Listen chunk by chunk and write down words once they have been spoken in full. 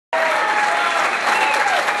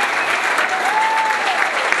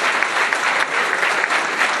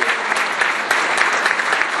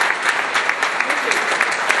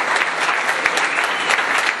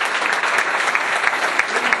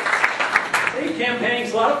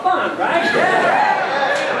campaigning's a lot of fun, right?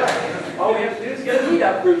 Yeah. All we have to do is get a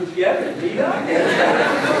meetup group together and meet up.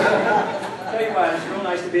 Tell you what, it's real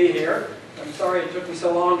nice to be here. I'm sorry it took me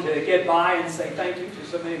so long to get by and say thank you to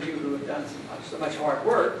so many of you who have done so much hard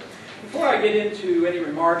work. Before I get into any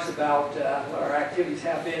remarks about what our activities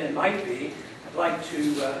have been and might be, I'd like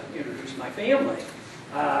to introduce my family.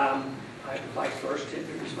 I would like first to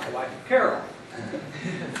introduce my wife, Carol.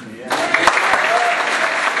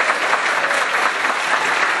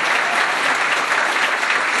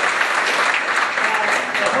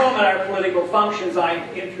 At home at our political functions, I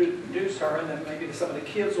introduce her, and then maybe some of the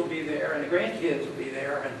kids will be there, and the grandkids will be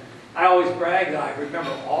there. And I always brag that I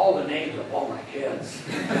remember all the names of all my kids.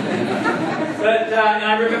 And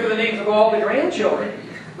I remember the names of all the grandchildren.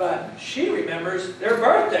 But she remembers their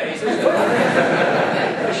birthdays as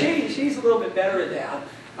well. She's a little bit better at that.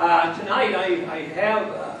 Tonight I have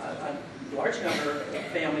a large number of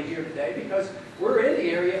family here today because we're in the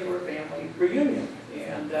area for a family reunion.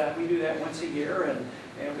 And we do that once a year, and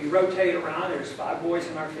we rotate around. There's 5 boys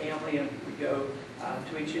in our family, and we go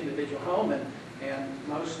to each individual home. And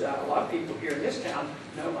a lot of people here in this town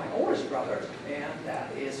know my oldest brother, and that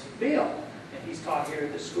is Bill. And he's taught here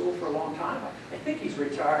at this school for a long time. I think he's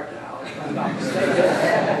retired now, if I'm not mistaken.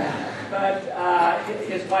 But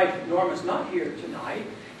his wife Norma's not here tonight.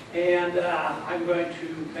 And I'm going to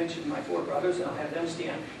mention my 4 brothers, and I'll have them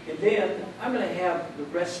stand. And then I'm going to have the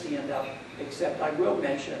rest stand up, except I will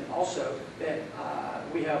mention also that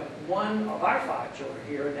we have one of our 5 children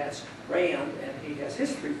here, and that's Rand, and he has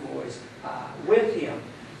his 3 boys with him.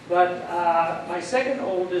 But my second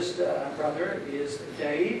oldest brother is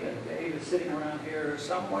Dave, and Dave is sitting around here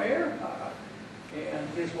somewhere, and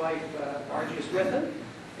his wife Margie is with him.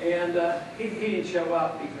 And he didn't show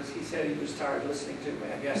up because he said he was tired listening to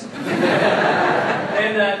me, I guess.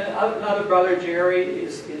 And another brother, Jerry,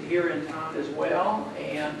 is here in town as well.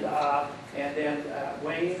 And then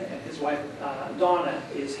Wayne and his wife, Donna,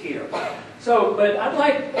 is here. So, but I'd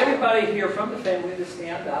like everybody here from the family to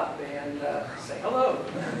stand up and say hello.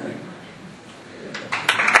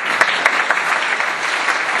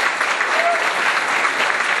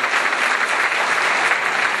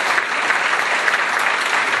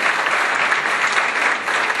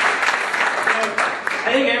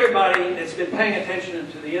 I think everybody that's been paying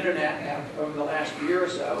attention to the internet over the last year or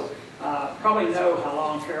so probably know how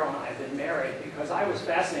long Carol and I have been married, because I was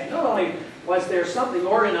fascinated. Not only was there something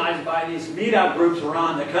organized by these meetup groups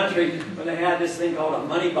around the country when they had this thing called a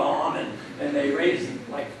money bomb, and they raised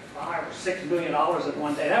like $5 or $6 million in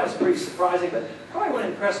one day. That was pretty surprising, but probably what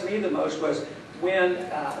impressed me the most was when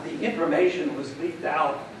the information was leaked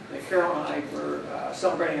out that Carol and I were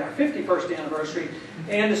celebrating our 51st anniversary,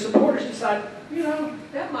 and the supporters decided, you know,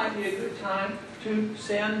 that might be a good time to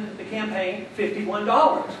send the campaign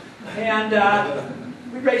 $51. And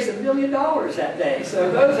we raised $1 million that day.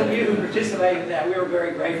 So those of you who participated in that, we were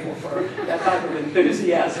very grateful for that type of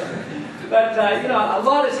enthusiasm. But, you know, a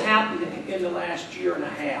lot has happened in the last year and a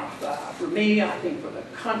half. For me, I think for the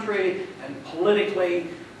country and politically.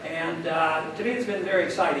 And to me, it's been very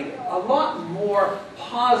exciting. A lot more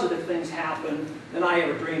positive things happened than I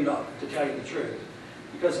ever dreamed of, to tell you the truth.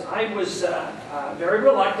 Because I was very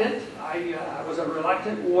reluctant. I was a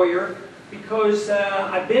reluctant warrior because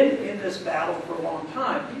I've been in this battle for a long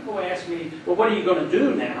time. People ask me, well, what are you going to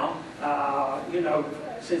do now, you know,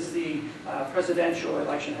 since the presidential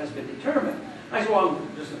election has been determined? I said, well,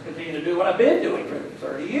 I'm just going to continue to do what I've been doing for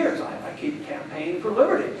 30 years. I keep campaigning for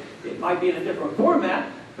liberty. It might be in a different format,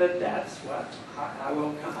 but that's what I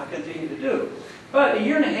will continue to do. But a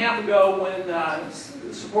year and a half ago, when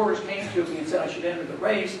supporters came to me and said I should enter the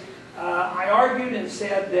race, I argued and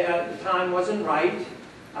said that the time wasn't right.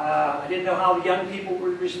 I didn't know how the young people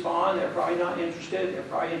would respond. They're probably not interested. They're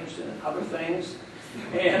probably interested in other things.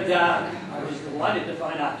 And I was delighted to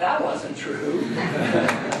find out that wasn't true.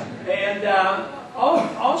 And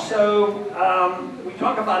also, we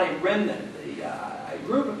talk about a remnant. A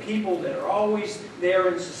group of people that are always there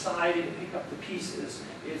in society to pick up the pieces.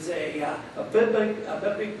 It's a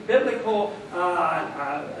biblical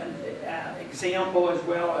example as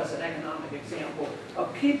well as an economic example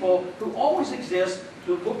of people who always exist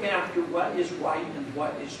to look after what is right and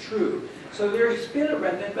what is true. So there's been a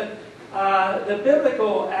remnant, but the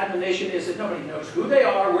biblical admonition is that nobody knows who they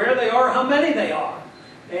are, where they are, how many they are.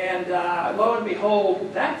 And lo and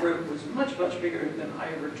behold, that group was much, much bigger than I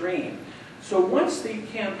ever dreamed. So once the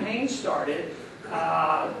campaign started,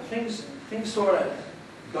 things sort of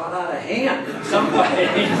got out of hand in some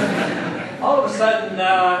ways. All of a sudden,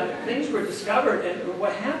 things were discovered, and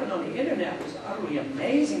what happened on the internet was utterly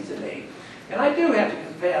amazing to me. And I do have to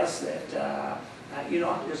confess that You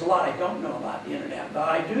know, there's a lot I don't know about the internet, but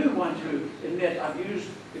I do want to admit I've used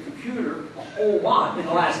the computer a whole lot in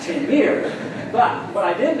the last 10 years. But what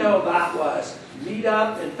I didn't know about was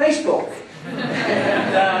Meetup and Facebook.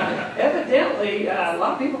 And evidently, a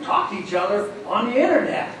lot of people talk to each other on the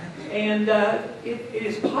internet. And it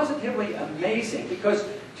is positively amazing because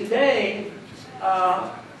today,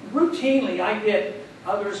 routinely, I get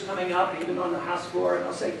others coming up, even on the House floor, and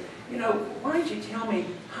they'll say, you know, why don't you tell me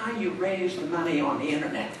how you raise the money on the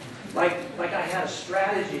internet? Like I had a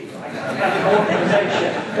strategy, like I had an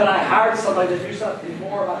organization, that I hired somebody to do something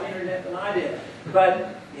more about the internet than I did.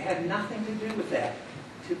 But it had nothing to do with that.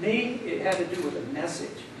 To me, it had to do with a message.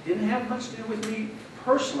 It didn't have much to do with me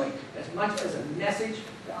personally, as much as a message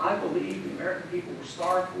that I believe the American people were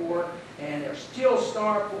starved for, and they're still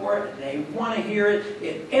starved for it, and they want to hear it.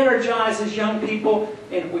 It energizes young people,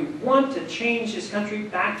 and we want to change this country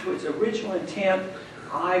back to its original intent.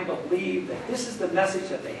 I believe that this is the message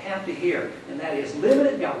that they have to hear, and that is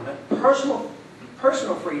limited government, personal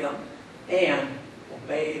freedom, and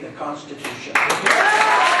obey the Constitution.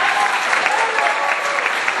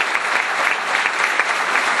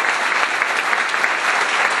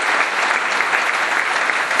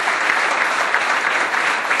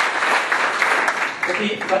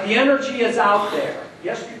 But the energy is out there.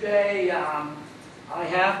 Yesterday, I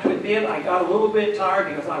have to admit, I got a little bit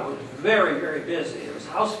tired because I was very, very busy. There was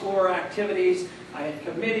House floor activities, I had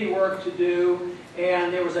committee work to do,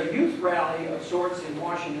 and there was a youth rally of sorts in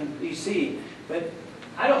Washington, D.C. But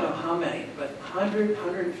I don't know how many, but 100,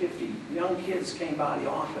 150 young kids came by the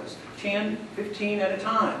office, 10, 15 at a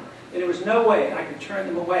time. And there was no way I could turn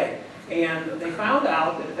them away. And they found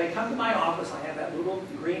out that if they come to my office, I have that little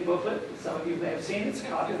green booklet, some of you may have seen, it's a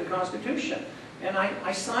copy of the Constitution. And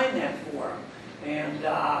I signed that for them. And,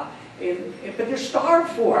 but they're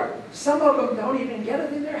starved for it. Some of them don't even get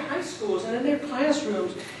it in their high schools and in their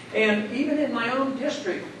classrooms. And even in my own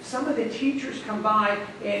district, some of the teachers come by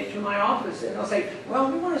to my office and they'll say,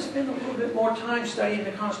 well, we want to spend a little bit more time studying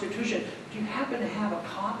the Constitution. Do you happen to have a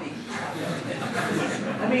copy?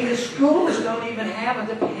 I mean, the schools don't even have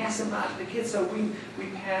it to pass them out to the kids, so we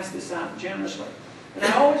pass this out generously. And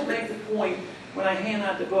I always make the point when I hand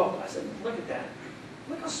out the book, I said, look at that.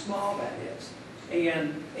 Look how small that is.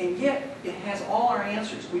 And yet, it has all our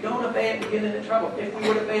answers. We don't obey it, we get into trouble. If we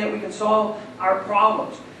would obey it, we can solve our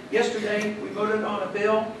problems. Yesterday, we voted on a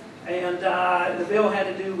bill, and the bill had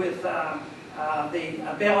to do with the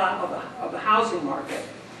bailout of the housing market.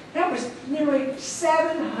 That was nearly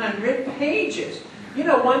 700 pages. You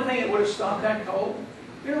know one thing that would have stopped that cold?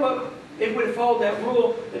 You know what? It would have followed that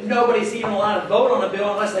rule that nobody's even allowed to vote on a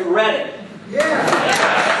bill unless they read it.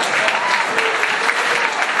 Yeah.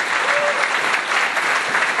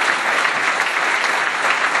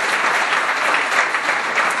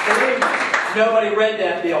 Nobody read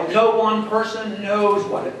that bill. No one person knows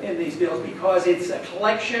what is in these bills because it's a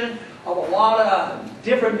collection of a lot of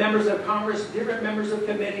different members of Congress, different members of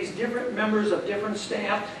committees, different members of different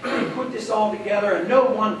staff. They put this all together and no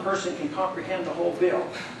one person can comprehend the whole bill.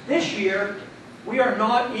 This year, we are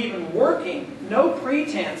not even working, no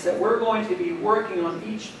pretense that we're going to be working on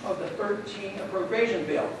each of the 13 appropriation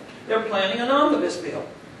bills. They're planning an omnibus bill.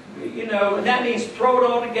 You know, and that means throw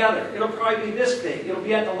it all together. It'll probably be this big. It'll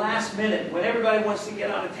be at the last minute. When everybody wants to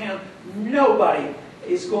get out of town, nobody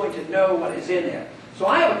is going to know what is in there. So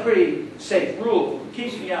I have a pretty safe rule. It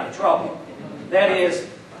keeps me out of trouble. That is,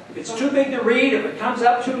 if it's too big to read, if it comes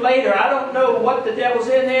up too late, or I don't know what the devil's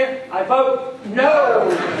in there, I vote no.